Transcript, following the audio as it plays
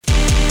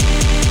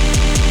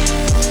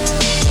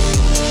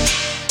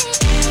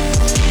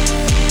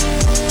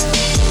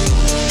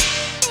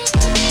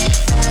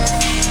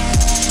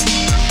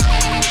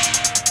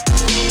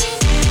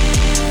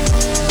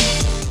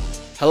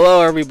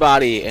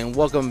everybody, and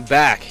welcome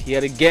back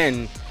yet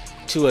again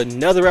to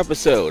another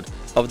episode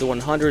of the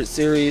 100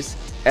 series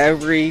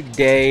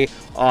Everyday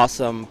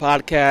Awesome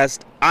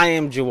podcast. I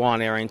am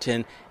Juwan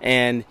Arrington,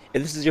 and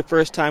if this is your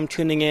first time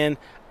tuning in,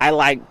 I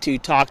like to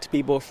talk to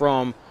people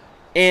from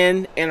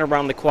in and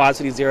around the Quad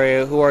Cities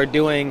area who are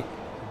doing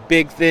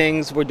big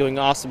things, we're doing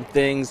awesome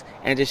things,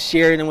 and just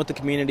sharing them with the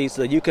community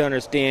so that you can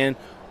understand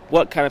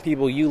what kind of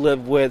people you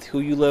live with,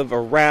 who you live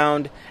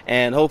around,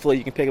 and hopefully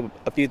you can pick up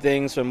a few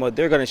things from what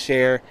they're going to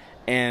share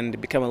and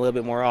become a little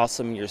bit more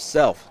awesome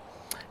yourself.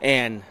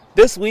 And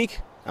this week,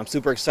 I'm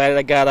super excited.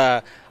 I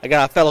got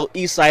a fellow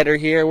East Sider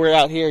here. We're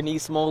out here in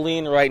East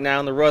Moline right now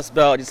in the Rust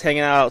Belt, just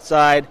hanging out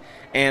outside.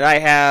 And I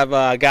have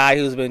a guy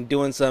who's been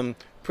doing some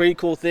pretty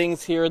cool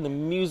things here in the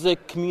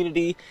music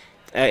community,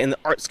 in the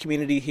arts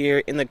community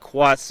here in the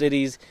Quad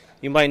Cities.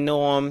 You might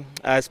know him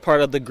as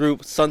part of the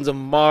group Sons of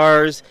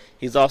Mars.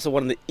 He's also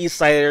one of the East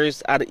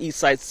Siders out of East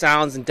Side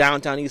Sounds in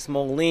downtown East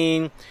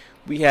Moline.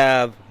 We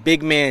have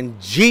Big Man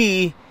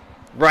G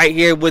right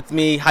here with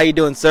me. How you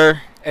doing,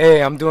 sir?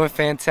 Hey, I'm doing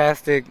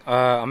fantastic.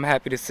 I'm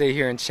happy to sit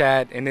here and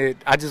chat. And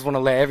I just want to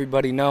let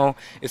everybody know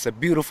it's a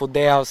beautiful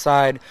day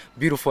outside,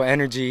 beautiful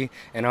energy,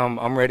 and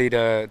I'm ready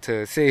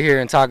to sit here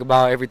and talk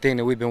about everything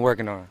that we've been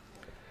working on.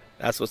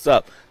 That's what's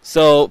up.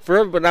 So for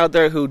everyone out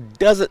there who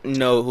doesn't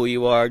know who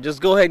you are,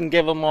 just go ahead and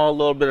give them all a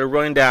little bit of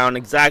rundown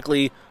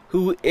exactly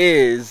who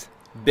is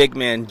Big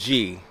Man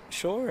G.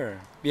 Sure.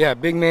 Yeah,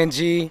 Big Man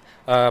G.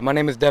 My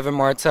name is Devin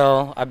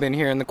Martell. I've been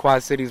here in the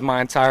Quad Cities my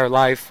entire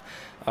life.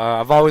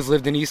 I've always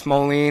lived in East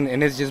Moline,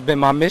 and it's just been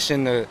my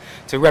mission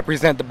to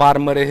represent the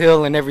bottom of the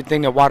hill and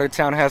everything that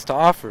Watertown has to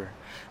offer.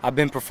 I've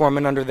been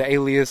performing under the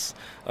alias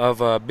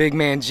of Big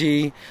Man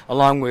G,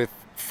 along with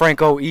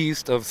Franco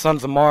East of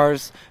Sons of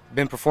Mars.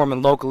 Been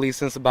performing locally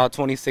since about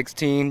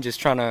 2016, just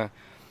trying to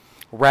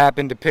rap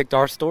and depict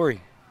our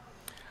story.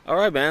 All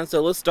right, man. So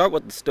let's start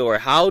with the story.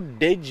 How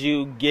did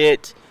you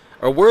get,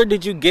 or where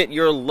did you get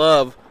your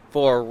love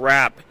for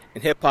rap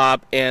and hip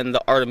hop and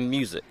the art of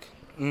music?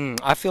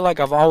 I feel like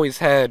I've always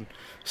had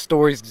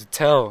stories to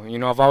tell. You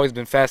know, I've always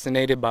been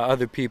fascinated by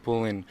other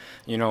people and,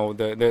 you know,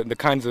 the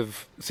kinds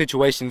of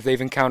situations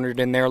they've encountered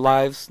in their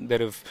lives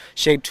that have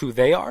shaped who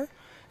they are.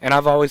 And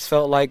I've always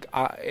felt like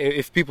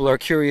if people are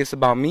curious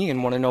about me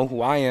and want to know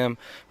who I am,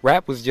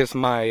 rap was just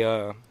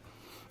my,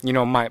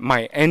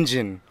 my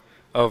engine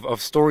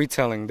of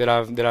storytelling that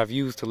I've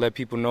used to let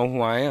people know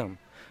who I am.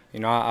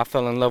 You know, I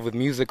fell in love with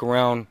music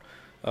around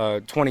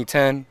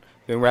 2010.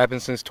 Been rapping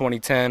since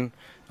 2010.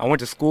 I went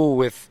to school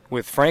with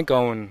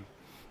Franco, and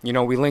you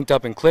know, we linked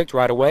up and clicked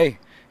right away.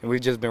 And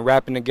we've just been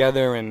rapping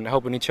together and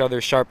helping each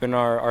other sharpen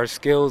our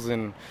skills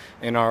and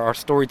our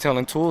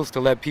storytelling tools to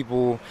let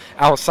people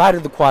outside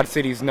of the Quad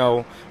Cities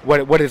know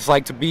what it's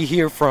like to be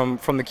here from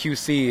the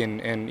QC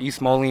and East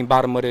Moline,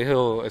 bottom of the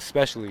hill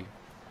especially.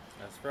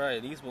 That's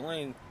right, East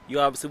Moline. You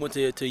obviously went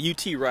to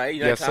UT, right?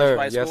 Yes,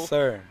 sir. Yes,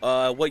 sir.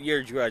 What year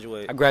did you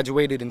graduate? I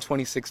graduated in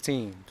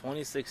 2016.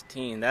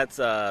 2016. That's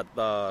a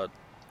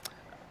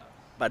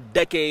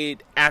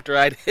decade after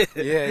I did.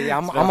 Yeah.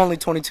 I'm only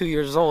 22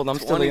 years old. I'm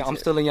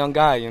still a young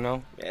guy, you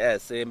know.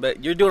 Yes,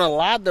 but you're doing a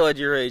lot though at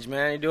your age,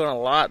 man. You're doing a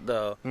lot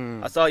though.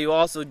 I saw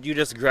you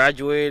just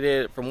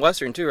graduated from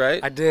Western too,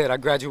 right? I did. I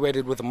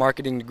graduated with a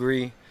marketing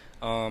degree,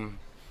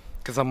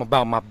 because I'm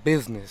about my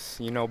business,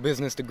 you know,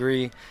 business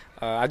degree.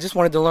 I just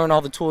wanted to learn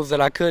all the tools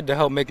that I could to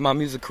help make my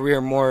music career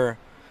more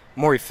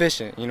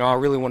efficient. You know, I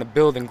really want to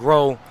build and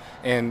grow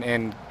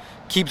and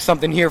keep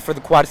something here for the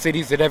Quad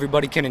Cities that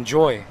everybody can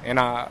enjoy. And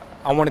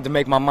I wanted to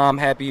make my mom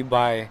happy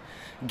by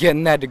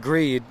getting that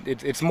degree.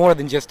 It's more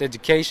than just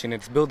education.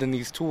 It's building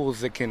these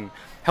tools that can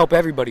help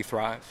everybody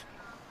thrive.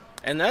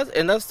 And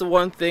that's the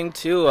one thing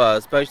too,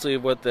 especially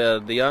with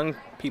the young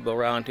people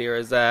around here,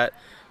 is that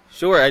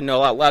sure, I know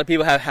a lot of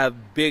people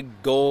have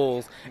big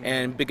goals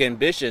and big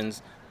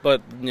ambitions, but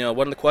you know,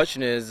 one of the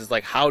question is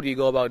like, how do you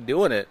go about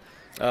doing it?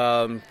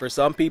 For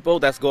some people,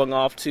 that's going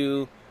off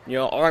to, you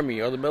know,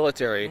 Army or the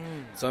military.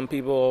 Some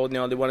people, you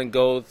know, they want to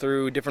go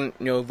through different,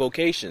 you know,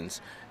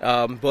 vocations.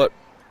 But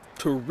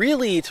to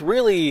really,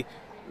 you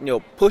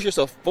know, push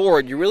yourself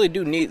forward, you really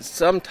do need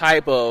some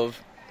type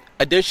of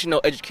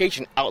additional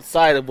education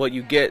outside of what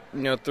you get,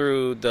 you know,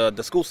 through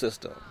the school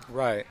system.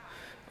 Right.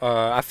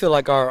 I feel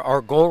like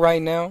our goal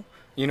right now,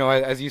 you know,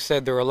 as you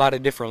said, there are a lot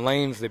of different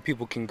lanes that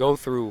people can go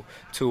through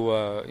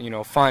to, you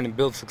know, find and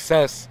build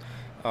success.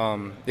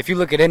 If you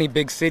look at any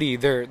big city,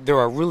 there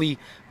are really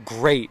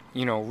great,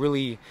 you know,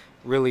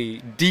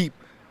 really deep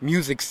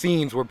music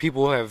scenes where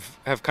people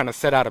have kind of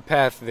set out a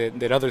path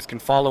that others can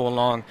follow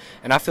along.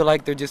 And I feel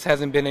like there just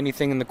hasn't been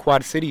anything in the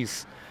Quad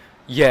Cities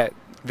yet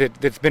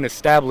that's been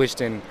established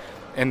and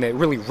that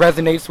really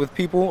resonates with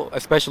people,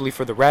 especially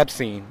for the rap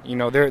scene. You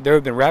know, there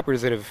have been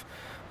rappers that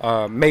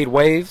have made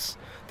waves,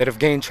 that have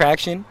gained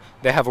traction,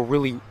 that have a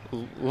really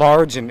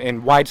large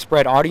and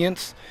widespread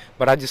audience.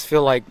 But I just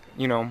feel like,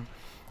 you know,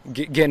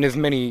 getting as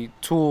many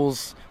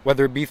tools,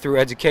 whether it be through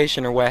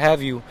education or what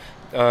have you,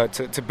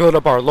 to build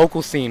up our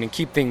local scene and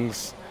keep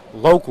things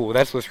local.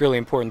 That's what's really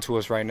important to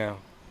us right now.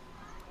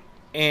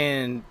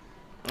 And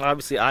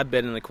obviously I've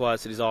been in the Quad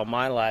Cities all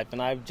my life,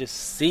 and I've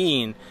just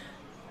seen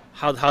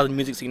how the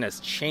music scene has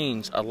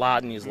changed a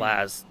lot in these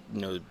last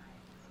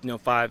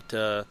 5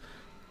 to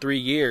 3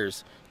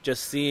 years.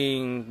 Just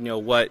seeing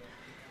what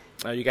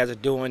you guys are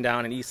doing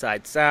down in East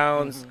Side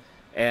Sounds,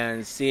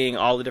 and seeing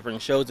all the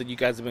different shows that you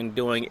guys have been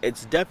doing,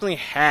 it's definitely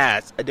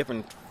has a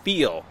different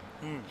feel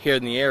here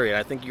in the area.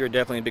 I think you're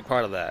definitely a big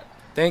part of that.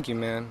 Thank you,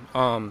 man.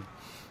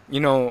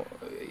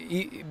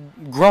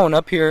 Growing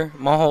up here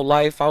my whole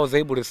life, I was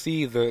able to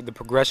see the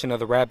progression of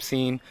the rap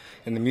scene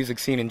and the music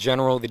scene in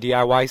general, the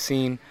DIY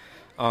scene,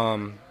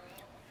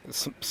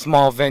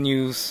 small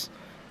venues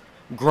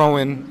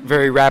growing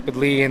very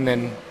rapidly and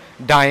then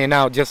dying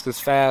out just as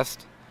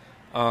fast.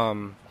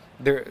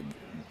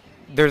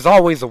 There's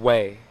always a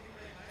way,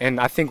 and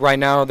I think right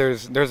now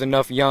there's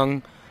enough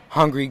young,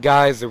 hungry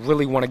guys that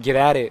really want to get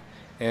at it,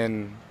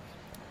 and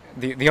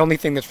the only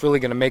thing that's really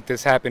going to make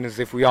this happen is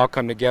if we all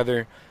come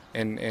together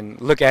and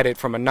look at it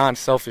from a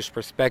non-selfish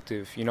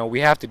perspective.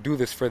 We have to do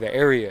this for the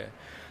area.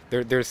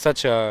 There's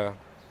such a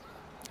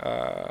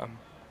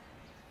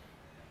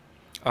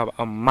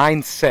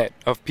mindset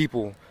of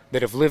people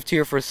that have lived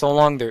here for so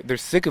long. They're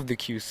sick of the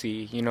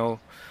QC.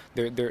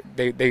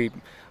 They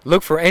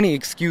look for any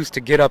excuse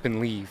to get up and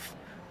leave.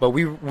 But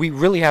we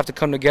really have to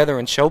come together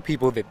and show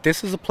people that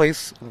this is a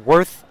place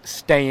worth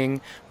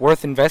staying,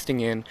 worth investing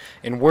in,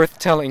 and worth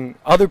telling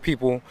other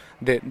people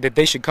that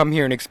they should come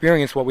here and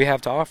experience what we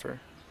have to offer.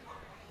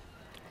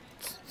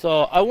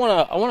 So I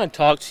wanna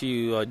talk to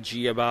you,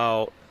 G,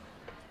 about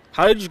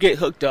how did you get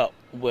hooked up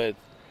with,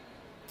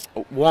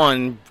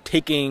 one,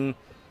 taking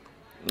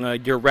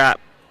your rap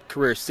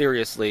career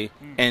seriously,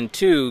 and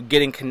two,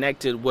 getting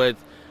connected with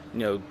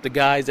the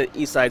guys at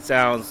East Side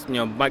Sounds,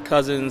 my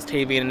cousins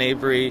Tavian and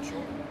Avery,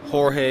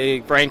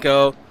 Jorge,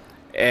 Franco,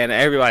 and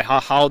everybody.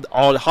 How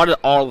did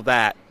all of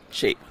that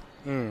shape?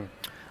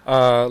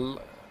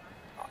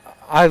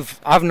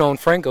 I've known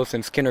Franco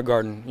since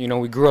kindergarten.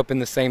 We grew up in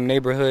the same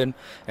neighborhood,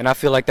 and I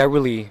feel like that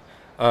really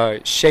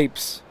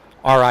shapes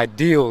our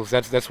ideals.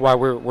 That's why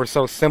we're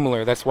so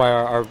similar. That's why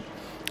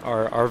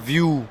our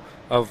view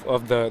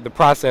of the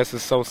process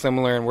is so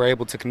similar, and we're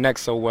able to connect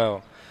so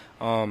well.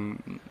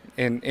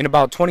 In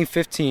about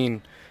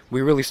 2015,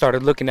 we really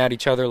started looking at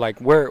each other like,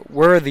 where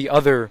are the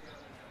other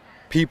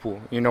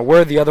people?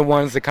 Where are the other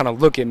ones that kind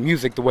of look at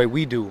music the way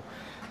we do?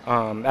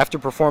 After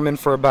performing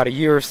for about a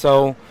year or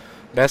so,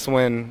 that's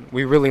when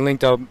we really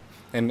linked up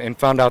and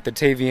found out that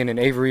Tavian and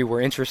Avery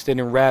were interested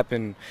in rap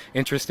and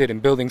interested in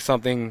building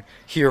something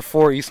here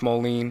for East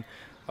Moline.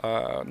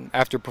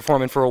 After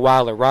performing for a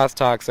while at Roz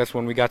Talks, that's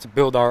when we got to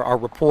build our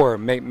rapport,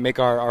 make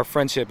our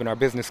friendship and our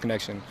business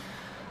connection.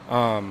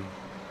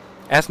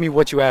 Ask me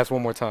what you asked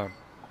one more time.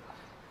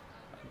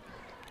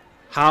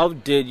 How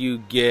did you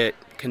get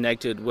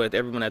connected with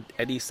everyone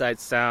at East Side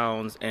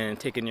Sounds and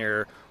taking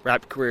your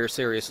rap career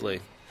seriously?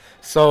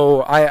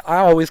 So I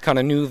always kind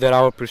of knew that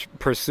I would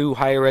pursue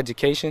higher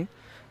education,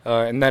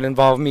 and that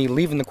involved me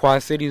leaving the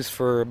Quad Cities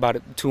for about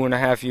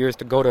 2.5 years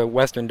to go to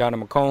Western down in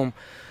Macomb.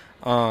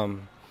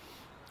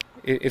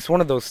 It's one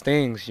of those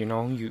things,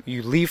 you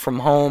leave from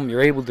home,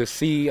 you're able to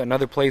see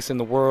another place in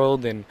the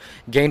world and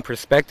gain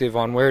perspective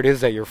on where it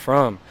is that you're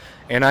from.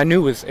 And I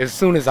knew as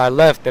soon as I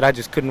left that I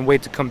just couldn't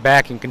wait to come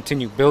back and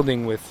continue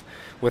building with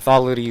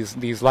all of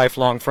these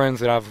lifelong friends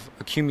that I've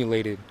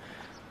accumulated.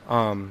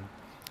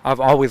 I've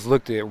always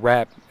looked at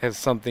rap as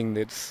something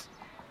that's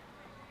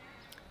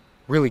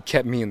really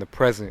kept me in the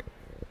present,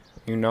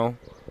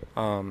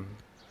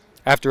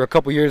 After a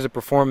couple years of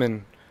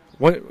performing,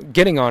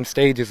 getting on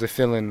stage is a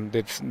feeling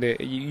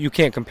that you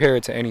can't compare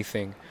it to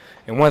anything.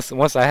 And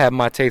once I had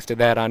my taste of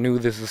that, I knew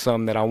this is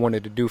something that I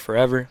wanted to do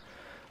forever.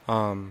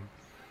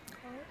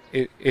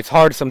 It's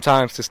hard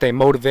sometimes to stay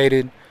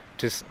motivated,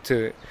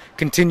 to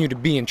continue to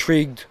be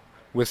intrigued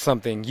with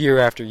something year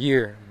after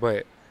year,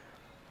 but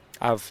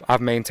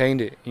I've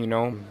maintained it.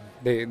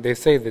 They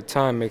say that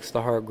time makes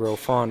the heart grow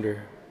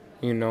fonder.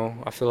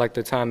 I feel like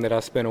the time that I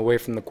spent away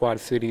from the Quad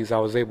Cities, I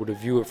was able to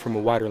view it from a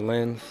wider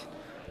lens.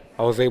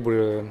 I was able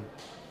to,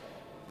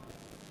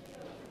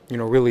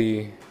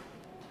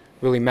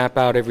 really map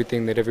out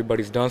everything that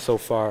everybody's done so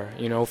far,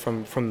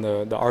 from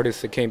the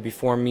artists that came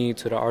before me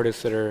to the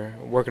artists that are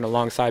working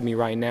alongside me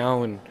right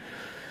now, and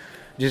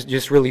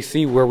just really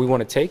see where we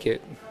want to take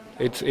it.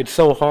 It's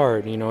so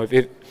hard,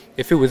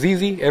 if it was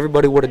easy,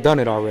 everybody would have done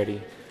it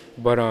already.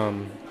 But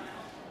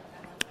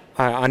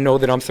I know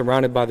that I'm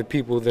surrounded by the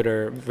people that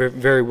are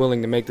very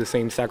willing to make the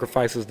same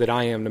sacrifices that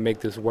I am to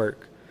make this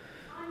work.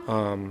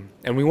 And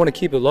we want to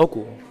keep it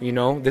local,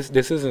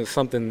 This isn't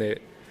something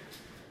that,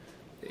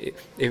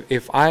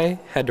 if I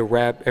had to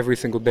rap every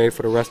single day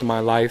for the rest of my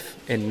life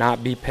and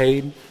not be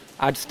paid,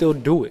 I'd still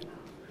do it.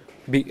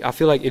 I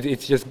feel like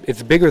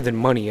it's bigger than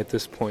money at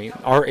this point.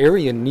 Our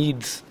area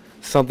needs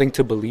something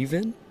to believe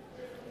in.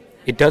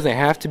 It doesn't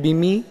have to be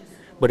me,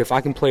 but if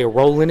I can play a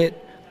role in it,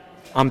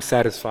 I'm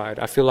satisfied.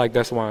 I feel like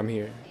that's why I'm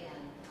here.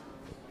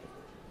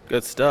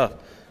 Good stuff.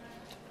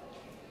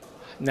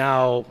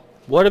 Now,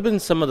 what have been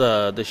some of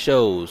the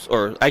shows,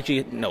 or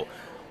actually, no,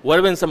 what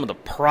have been some of the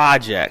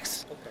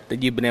projects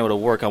that you've been able to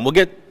work on. We'll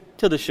get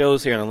to the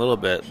shows here in a little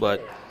bit,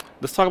 but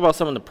let's talk about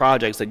some of the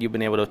projects that you've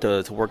been able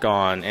to work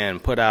on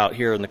and put out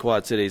here in the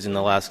Quad Cities in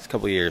the last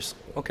couple of years.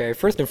 Okay,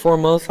 first and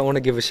foremost, I want to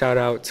give a shout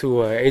out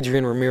to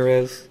Adrian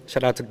Ramirez.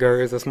 Shout out to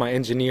Gers, that's my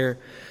engineer.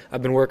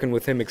 I've been working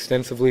with him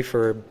extensively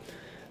for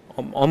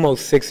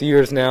almost 6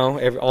 years now.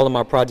 All of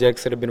my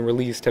projects that have been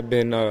released have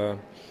been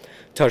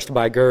touched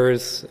by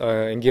Gers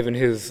and given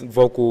his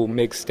vocal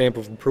mix stamp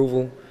of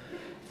approval.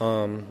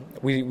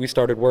 We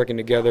started working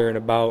together in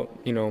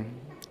about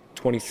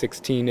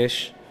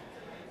 2016-ish.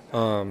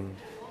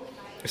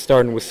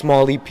 Starting with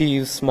small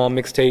EPs, small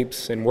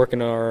mixtapes, and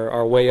working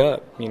our way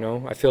up.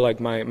 I feel like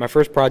my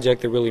first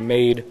project that really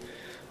made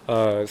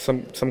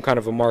some kind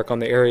of a mark on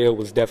the area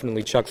was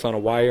definitely Chucks on a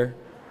Wire.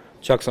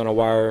 Chucks on a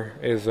Wire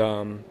is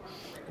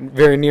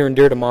very near and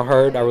dear to my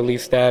heart. I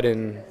released that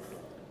in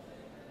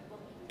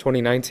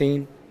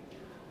 2019.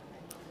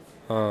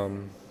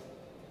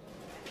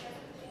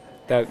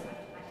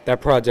 That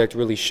project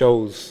really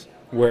shows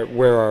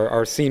where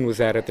our scene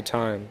was at the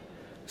time.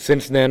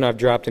 Since then, I've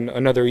dropped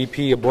another EP,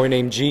 A Boy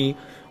Named G,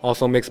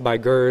 also mixed by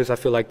Gers. I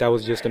feel like that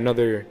was just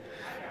another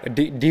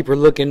deeper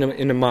look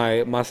into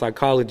my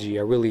psychology.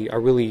 I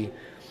really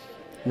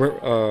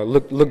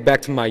look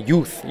back to my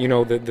youth,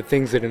 the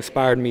things that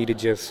inspired me to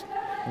just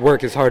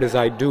work as hard as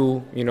I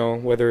do,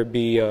 whether it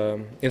be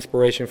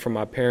inspiration from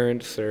my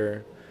parents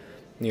or,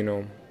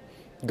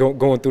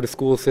 going through the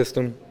school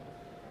system.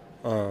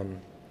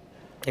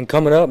 And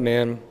coming up,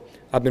 man,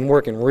 I've been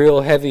working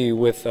real heavy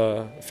with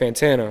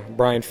Fantana,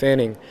 Brian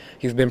Fanning.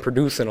 He's been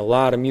producing a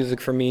lot of music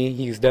for me.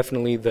 He's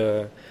definitely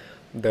the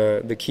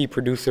key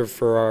producer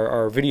for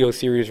our video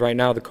series right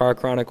now, The Car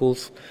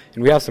Chronicles.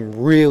 And we have some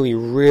really,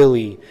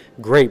 really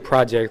great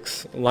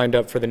projects lined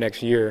up for the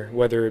next year,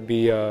 whether it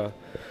be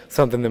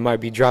something that might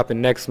be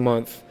dropping next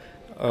month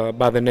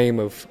by the name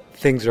of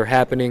Things Are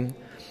Happening.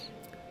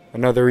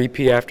 Another EP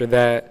after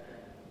that,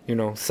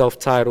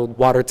 self-titled,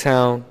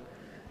 Watertown.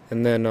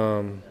 And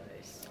then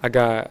I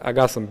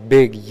got some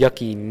big,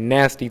 yucky,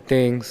 nasty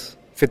things,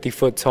 50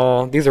 foot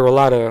tall. These are a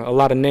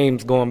lot of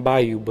names going by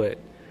you, but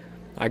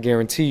I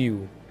guarantee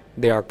you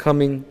they are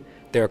coming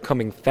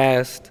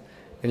fast,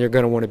 and you're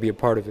going to want to be a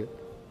part of it.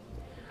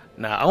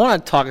 Now, I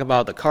want to talk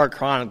about the Car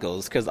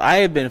Chronicles because I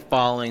have been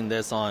following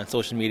this on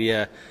social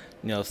media,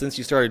 since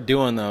you started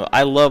doing them.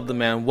 I love them,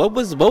 man. What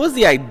was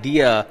the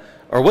idea,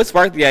 or what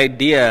sparked the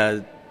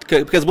idea?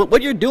 Because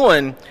what you're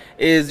doing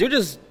is you're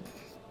just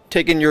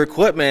taking your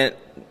equipment,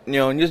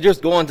 and you're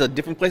just going to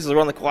different places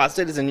around the Quad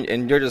Cities,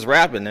 and you're just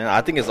rapping. And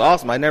I think it's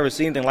awesome. I've never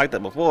seen anything like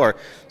that before.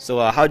 So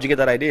how'd you get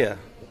that idea?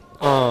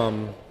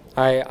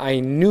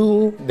 I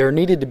knew there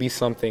needed to be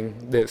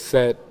something that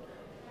set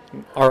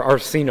our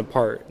scene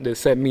apart, that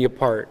set me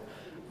apart.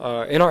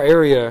 In our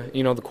area,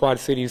 the Quad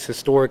Cities,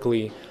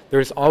 historically,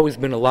 there's always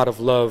been a lot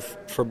of love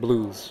for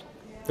blues.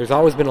 There's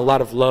always been a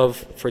lot of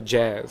love for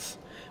jazz.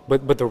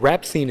 But the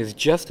rap scene is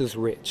just as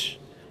rich.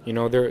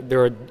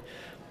 There are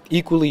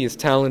equally as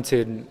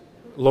talented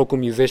local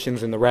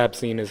musicians in the rap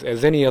scene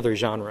as any other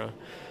genre.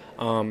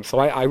 So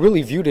I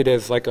really viewed it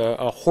as like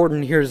a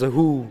Horton Hears a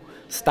Who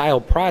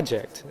style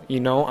project.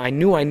 I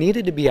knew I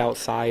needed to be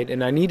outside,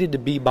 and I needed to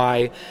be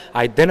by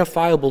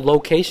identifiable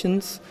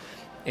locations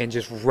and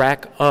just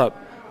rack up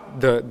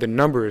the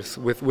numbers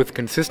with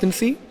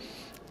consistency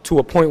to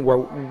a point where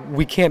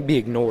we can't be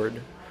ignored.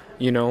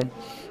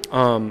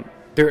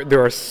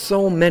 There are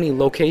so many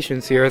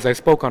locations here, as I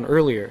spoke on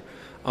earlier.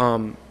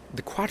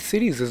 The Quad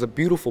Cities is a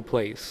beautiful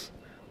place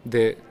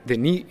that it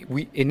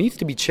needs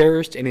to be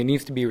cherished, and it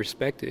needs to be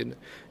respected.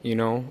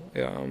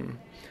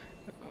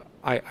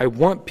 I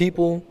want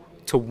people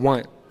to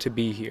want to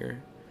be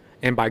here,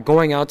 and by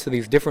going out to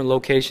these different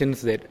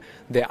locations that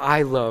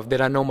I love,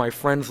 that I know my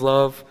friends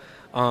love.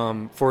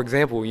 For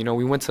example,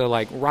 we went to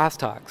like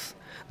Rostock's.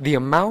 The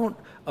amount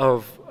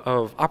of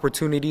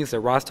opportunities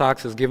that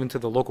Rostock's has given to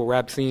the local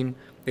rap scene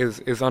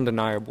is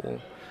undeniable.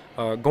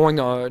 Going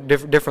to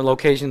different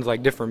locations,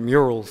 like different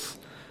murals,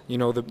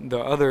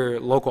 the other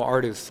local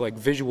artists, like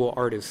visual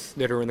artists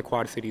that are in the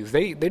Quad Cities,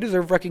 they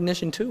deserve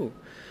recognition too.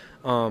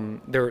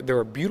 There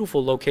are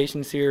beautiful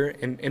locations here,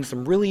 and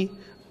some really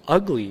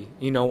ugly,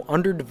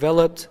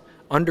 underdeveloped,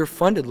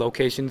 underfunded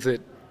locations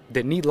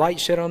that need light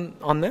shed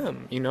on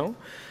them,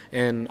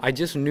 And I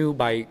just knew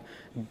by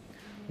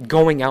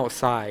going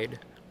outside,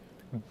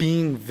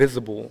 being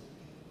visible,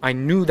 I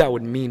knew that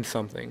would mean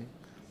something.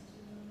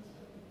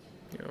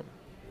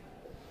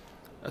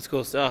 That's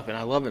cool stuff, and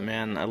I love it,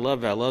 man. I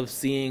love it.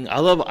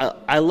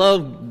 I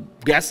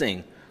love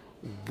guessing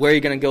where you're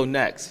gonna go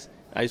next.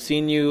 I've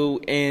seen you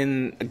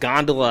in a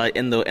gondola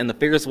in the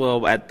Ferris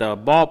wheel at the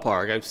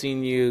ballpark. I've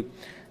seen you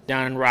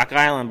down in Rock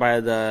Island by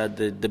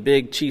the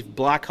big Chief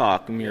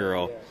Blackhawk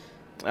mural.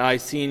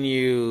 I've seen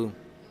you,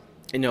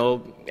 in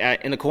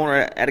the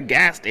corner at a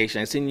gas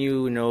station. I've seen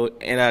you,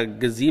 in a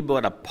gazebo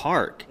at a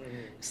park.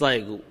 It's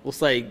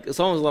almost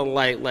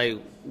like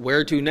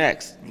where to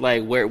next?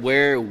 Like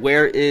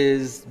where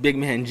is Big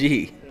Man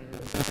G?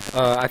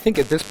 I think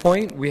at this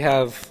point we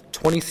have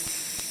 26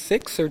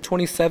 26 or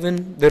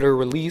 27 that are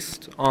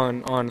released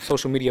on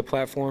social media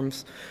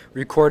platforms.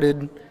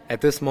 Recorded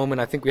at this moment,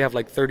 I think we have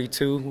like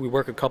 32. We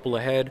work a couple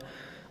ahead.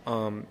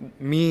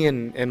 Me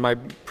and my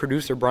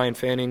producer Brian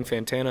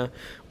Fantana,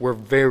 we're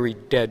very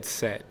dead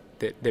set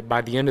that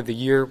by the end of the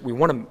year we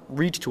want to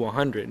reach to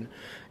 100.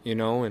 You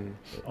know, and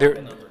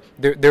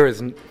there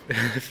is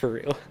for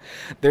real.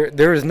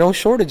 There is no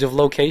shortage of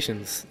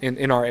locations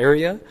in our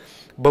area,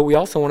 but we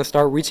also want to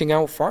start reaching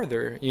out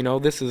farther. You know,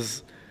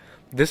 this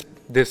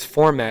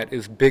format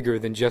is bigger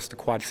than just the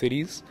Quad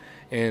Cities,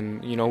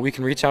 and you know we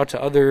can reach out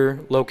to other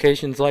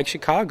locations like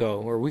Chicago,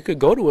 or we could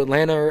go to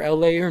Atlanta or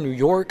LA or New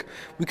York.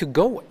 We could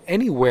go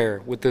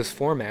anywhere with this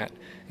format,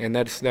 and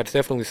that's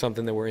definitely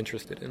something that we're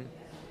interested in.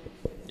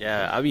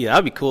 Yeah,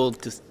 that'd be cool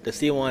to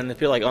see one. I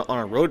feel like on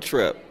a road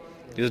trip.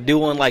 Just do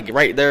one like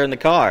right there in the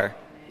car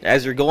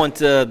as you're going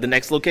to the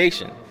next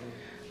location.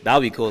 That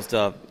would be cool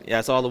stuff. Yeah,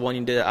 I saw the one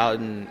you did out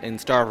in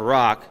Starved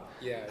Rock.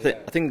 Yeah,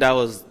 I think that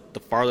was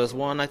the farthest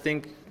one I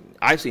think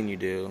I've seen you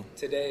do.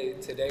 Today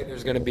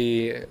there's going to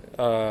be,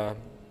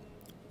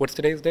 what's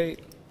today's date?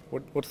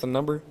 What's the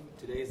number?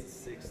 Today's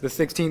the 6th. The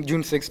 16th,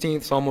 June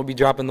 16th, so I'm going to be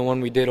dropping the one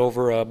we did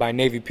over by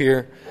Navy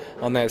Pier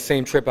on that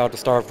same trip out to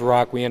Starved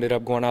Rock. We ended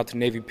up going out to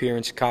Navy Pier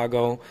in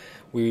Chicago.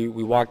 We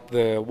walked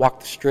the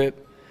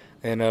Strip.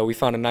 And we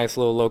found a nice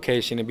little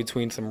location in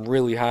between some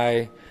really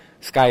high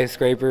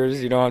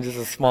skyscrapers. You know, I'm just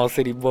a small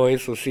city boy,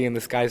 so seeing the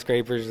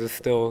skyscrapers is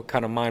still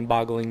kind of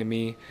mind-boggling to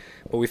me.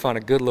 But we found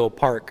a good little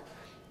park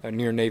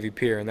near Navy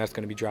Pier, and that's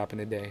going to be dropping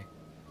today.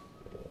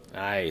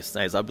 Nice.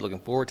 I'll be looking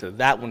forward to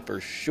that one for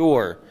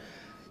sure.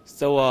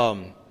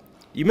 So,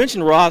 you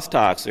mentioned Ross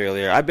Talks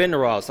earlier. I've been to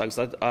Ross Talks.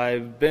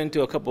 I've been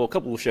to a couple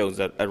of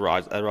shows at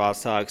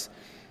Ross Talks.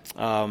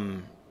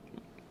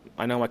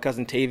 I know my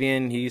cousin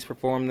Tavian, he's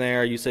performed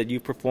there. You said you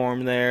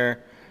performed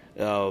there.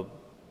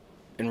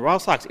 And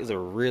Ross Talks is a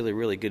really,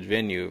 really good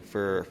venue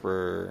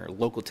for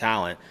local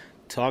talent.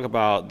 Talk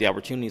about the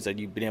opportunities that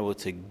you've been able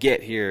to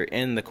get here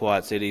in the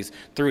Quad Cities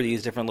through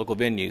these different local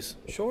venues.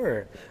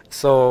 Sure.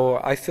 So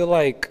I feel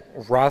like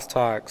Ross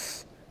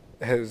Talks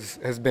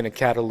has been a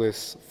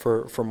catalyst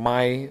for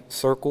my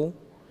circle.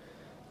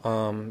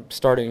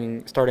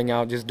 Starting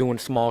out just doing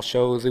small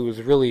shows, it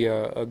was really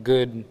a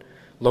good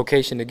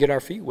location to get our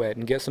feet wet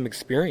and get some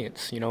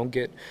experience, you know,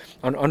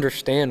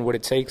 understand what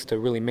it takes to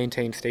really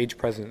maintain stage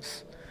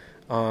presence,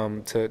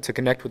 to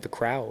connect with the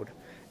crowd.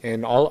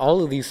 And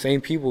all of these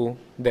same people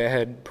that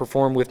had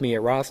performed with me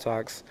at Ross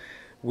Talks,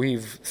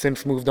 we've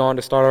since moved on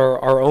to start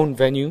our own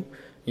venue,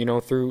 you know,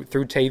 through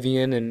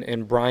Tavian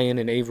and Brian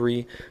and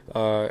Avery,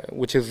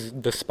 which is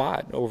The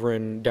Spot over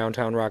in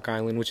downtown Rock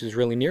Island, which is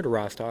really near to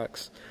Ross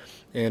Talks.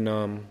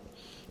 And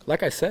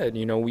like I said,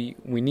 you know, we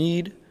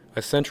need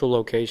a central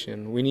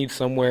location. We need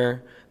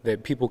somewhere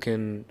that people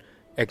can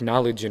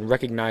acknowledge and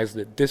recognize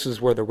that this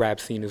is where the rap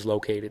scene is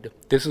located.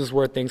 This is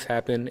where things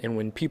happen, and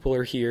when people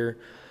are here,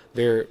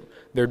 they're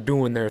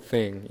doing their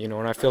thing, you know.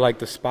 And I feel like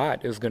The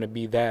Spot is going to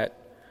be that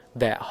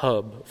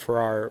hub for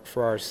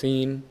our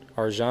scene,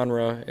 our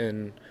genre,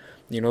 and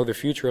you know, the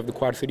future of the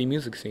Quad City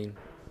music scene.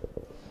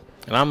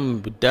 And I'm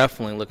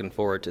definitely looking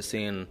forward to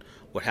seeing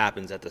what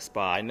happens at The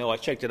Spot. I know I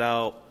checked it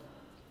out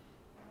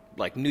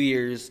like New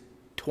Year's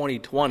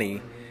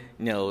 2020.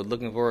 You know,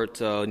 looking forward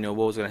to, you know,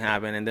 what was going to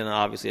happen. And then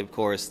obviously, of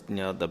course, you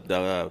know,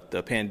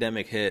 the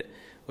pandemic hit,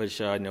 which,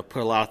 you know,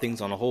 put a lot of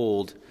things on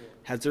hold.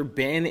 Has there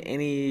been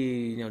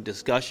any, you know,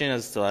 discussion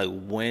as to like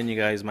when you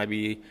guys might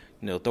be,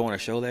 you know, throwing a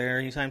show there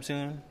anytime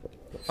soon?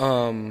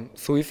 So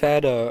we've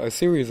had a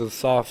series of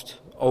soft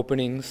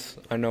openings.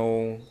 I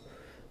know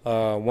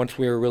once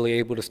we were really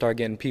able to start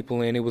getting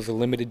people in, it was a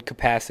limited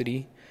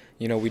capacity.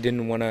 You know, we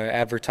didn't want to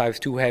advertise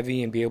too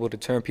heavy and be able to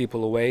turn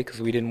people away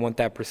because we didn't want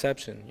that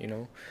perception, you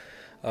know.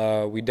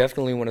 We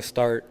definitely want to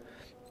start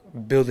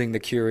building the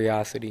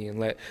curiosity and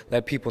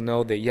let people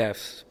know that,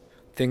 yes,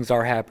 things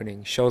are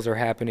happening, shows are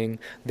happening.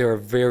 There are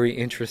very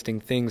interesting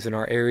things in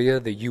our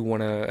area that you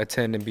want to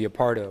attend and be a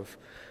part of.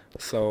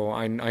 So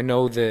I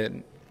know that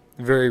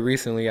very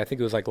recently, I think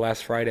it was like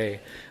last Friday,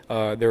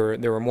 there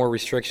were more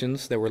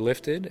restrictions that were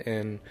lifted,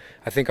 and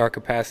I think our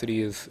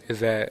capacity is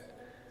at,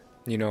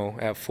 you know,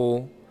 at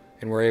full,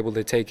 and we're able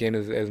to take in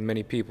as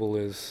many people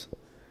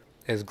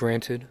as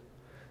granted.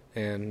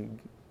 And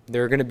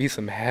there are going to be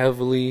some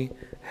heavily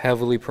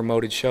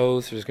promoted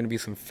shows. There's going to be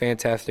some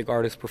fantastic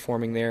artists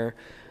performing there,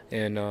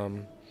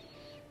 and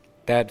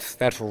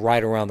that's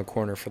right around the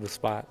corner for The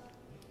Spot.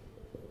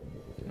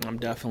 I'm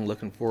definitely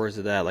looking forward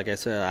to that. Like I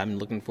said, I'm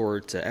looking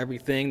forward to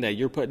everything that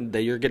you're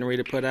getting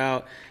ready to put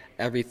out,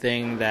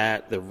 everything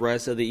that the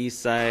rest of the East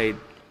Side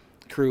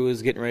crew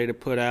is getting ready to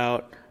put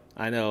out.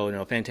 I know, you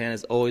know,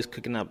 Fantana's always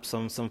cooking up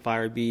some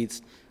fire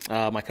beats.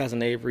 My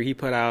cousin Avery, he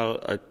put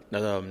out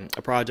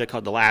a project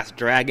called The Last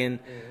Dragon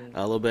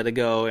a little bit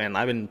ago, and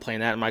I've been playing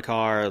that in my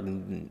car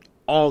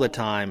all the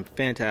time.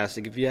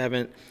 Fantastic. If you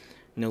haven't,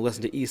 you know,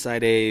 listened to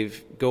Eastside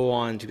Ave, go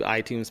on to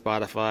iTunes,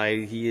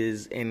 Spotify. He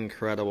is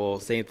incredible.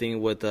 Same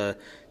thing with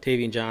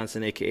Tavian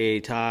Johnson,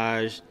 a.k.a.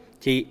 Taj,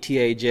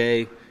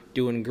 TAJ.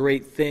 doing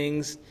great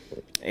things.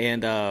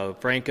 And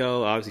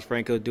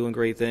Franco doing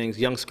great things.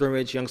 Young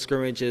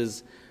Scrimmage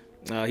is,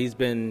 he's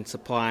been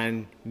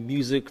supplying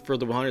music for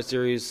the 100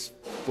 series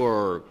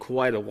for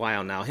quite a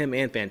while now. Him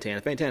and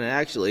Fantana. Fantana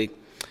actually,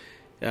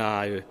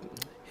 one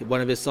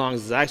of his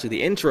songs is actually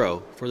the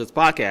intro for this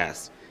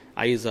podcast.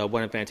 I use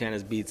one of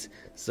Fantana's beats.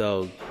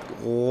 So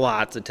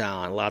lots of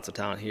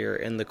talent here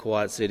in the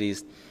Quad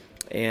Cities.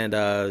 And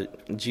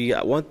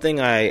one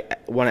thing I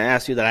want to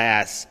ask you that I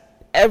ask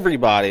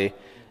everybody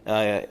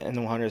in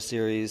the 100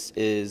 series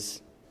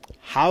is,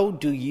 how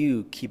do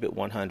you keep it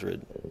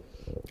 100?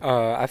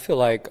 I feel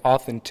like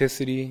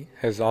authenticity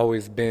has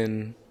always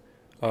been,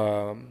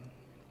 what's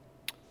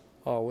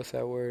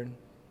that word?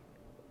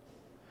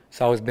 It's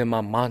always been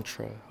my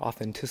mantra.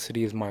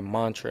 Authenticity is my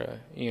mantra.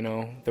 You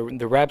know,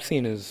 the rap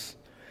scene is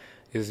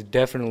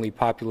definitely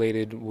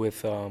populated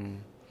with a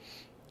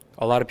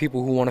lot of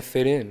people who want to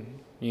fit in.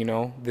 You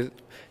know,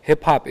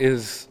 hip hop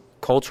is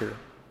culture.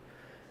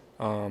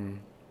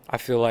 I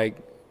feel like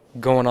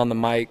going on the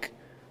mic,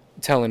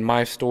 telling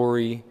my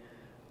story,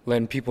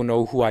 letting people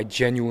know who I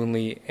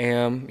genuinely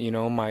am, you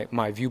know,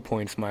 my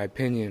viewpoints, my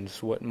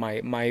opinions, what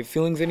my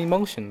feelings and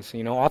emotions.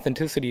 You know,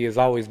 authenticity has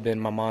always been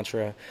my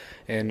mantra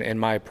and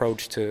my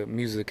approach to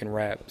music and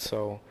rap.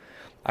 So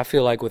I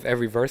feel like with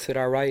every verse that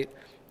I write,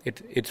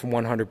 it's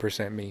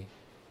 100% me.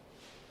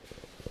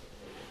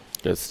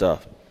 Good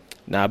stuff.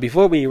 Now,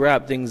 before we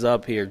wrap things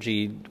up here,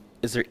 G,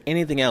 is there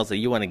anything else that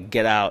you want to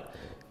get out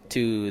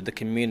to the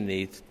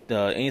community,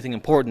 anything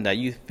important that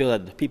you feel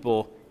that the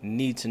people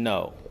need to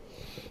know?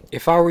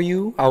 If I were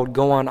you, I would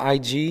go on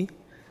IG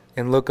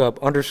and look up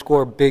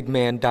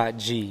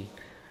 _bigman.g.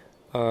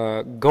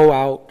 Go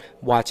out,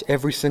 watch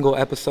every single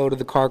episode of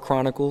the Car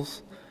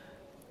Chronicles,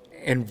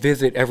 and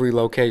visit every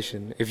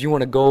location. If you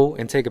want to go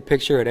and take a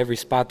picture at every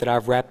spot that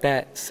I've rapped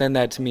at, send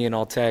that to me and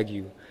I'll tag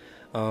you.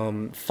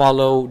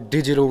 Follow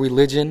Digital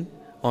Religion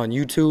on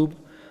YouTube,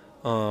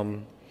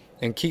 and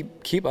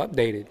keep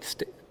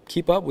updated.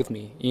 Keep up with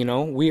me. You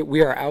know,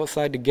 we are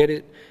outside to get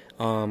it.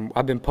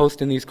 I've been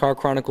posting these Car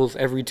Chronicles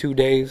every 2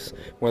 days,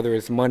 whether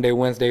it's Monday,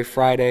 Wednesday,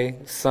 Friday,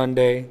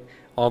 Sunday,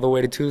 all the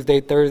way to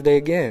Tuesday, Thursday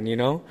again, you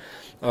know.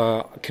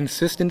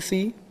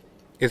 Consistency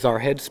is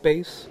our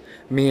headspace.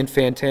 Me and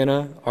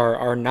Fantana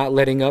are not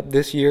letting up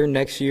this year,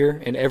 next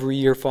year, and every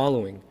year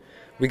following.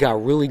 We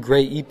got really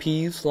great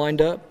EPs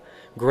lined up,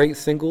 great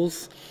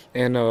singles,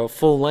 and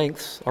full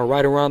lengths are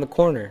right around the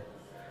corner.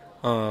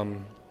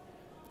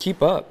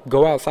 Keep up.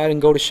 Go outside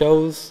and go to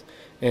shows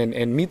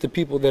and meet the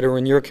people that are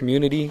in your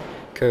community,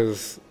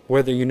 because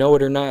whether you know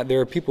it or not,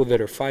 there are people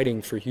that are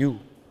fighting for you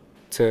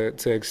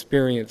to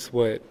experience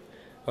what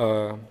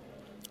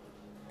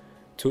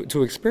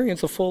to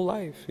experience a full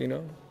life, you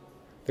know.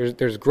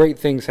 There's great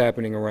things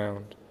happening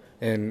around,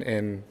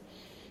 and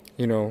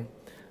you know,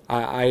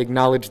 I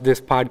acknowledge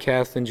this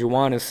podcast and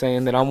Juwan is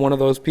saying that I'm one of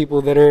those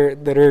people that are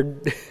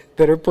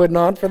that are putting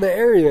on for the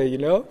area, you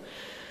know.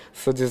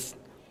 So just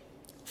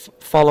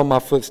follow my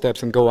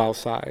footsteps and go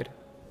outside.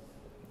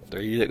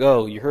 There you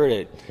go. You heard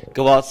it.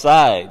 Go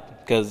outside,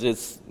 because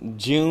it's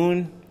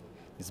June.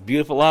 It's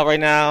beautiful out right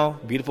now.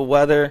 Beautiful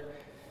weather.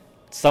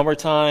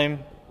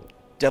 Summertime.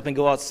 Definitely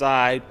go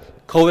outside.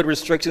 COVID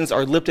restrictions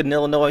are lifted in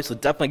Illinois, so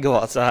definitely go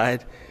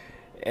outside.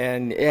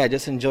 And, yeah,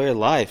 just enjoy your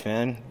life,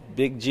 man.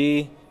 Big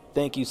G,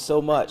 thank you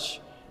so much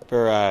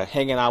for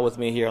hanging out with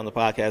me here on the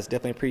podcast.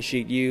 Definitely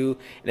appreciate you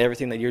and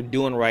everything that you're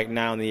doing right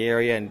now in the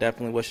area, and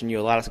definitely wishing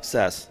you a lot of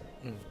success.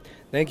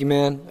 Thank you,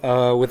 man.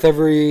 With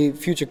every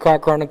future Car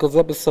Chronicles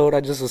episode,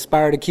 I just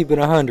aspire to keep it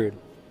 100.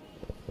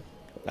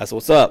 That's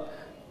what's up.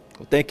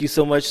 Well, thank you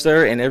so much,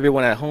 sir, and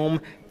everyone at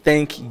home.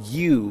 Thank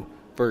you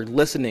for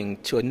listening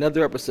to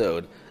another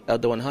episode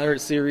of the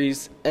 100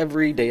 Series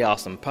Everyday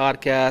Awesome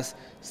podcast.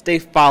 Stay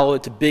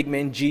followed to Big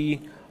Man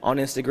G on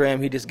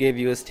Instagram. He just gave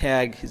you his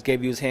tag. He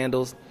gave you his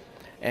handles.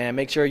 And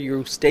make sure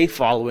you stay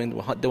following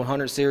the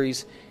 100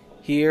 Series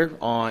here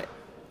on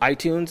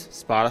iTunes,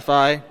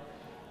 Spotify,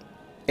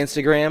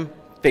 Instagram,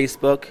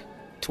 Facebook,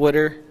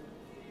 Twitter,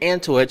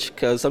 and Twitch,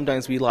 because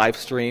sometimes we live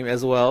stream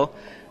as well.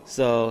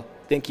 So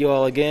thank you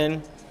all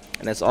again.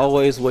 And as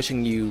always,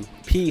 wishing you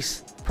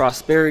peace,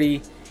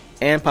 prosperity,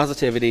 and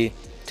positivity.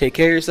 Take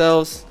care of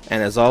yourselves.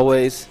 And as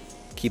always,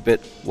 keep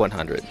it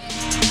 100.